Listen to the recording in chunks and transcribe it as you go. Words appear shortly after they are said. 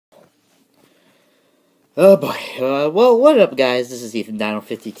Oh boy, well, what up guys, this is Ethan Dino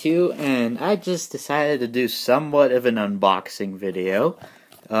 52, and I just decided to do somewhat of an unboxing video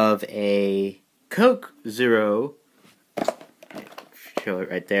of a Coke Zero, show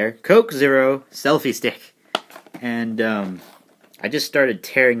it right there, Coke Zero selfie stick, and I just started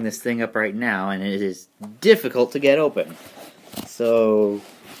tearing this thing up right now, and it is difficult to get open, so,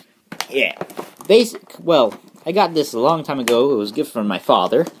 yeah, well, I got this a long time ago. It was a gift from my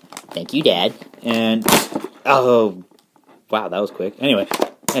father. Thank you, Dad. And, oh, wow, that was quick. Anyway,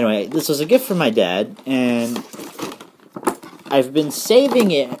 this was a gift from my dad, and I've been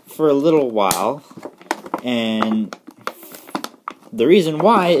saving it for a little while, and the reason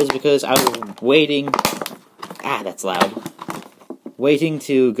why is because I was waiting, that's loud, waiting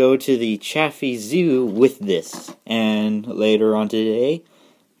to go to the Chaffee Zoo with this, and later on today,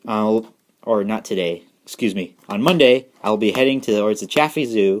 on Monday, I'll be heading towards the Chaffee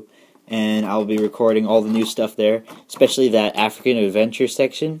Zoo, and I'll be recording all the new stuff there, especially that African adventure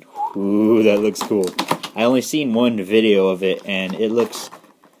section. Ooh, that looks cool. I only seen one video of it, and it looks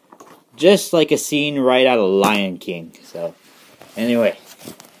just like a scene right out of Lion King. So, anyway,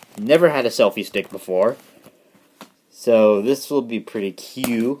 never had a selfie stick before, so this will be pretty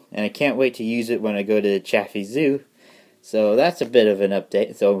cute, and I can't wait to use it when I go to the Chaffee Zoo. So that's a bit of an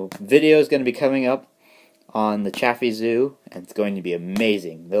update. So video is going to be coming up on the Chaffee Zoo, and it's going to be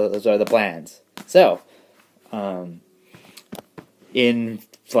amazing. Those are the plans. So, in,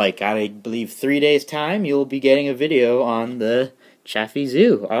 I believe 3 days' time, you'll be getting a video on the Chaffee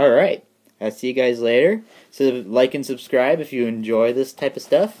Zoo. Alright, I'll see you guys later. So, like and subscribe if you enjoy this type of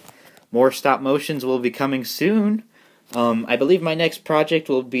stuff. More stop motions will be coming soon. I believe my next project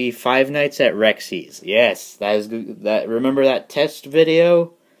will be Five Nights at Rexy's. Yes, remember that test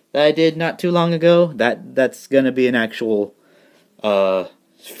video that I did not too long ago? That's gonna be an actual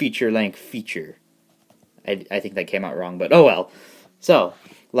feature-length feature. I think that came out wrong, but oh well. So,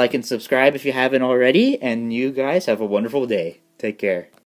 like and subscribe if you haven't already, and you guys have a wonderful day. Take care.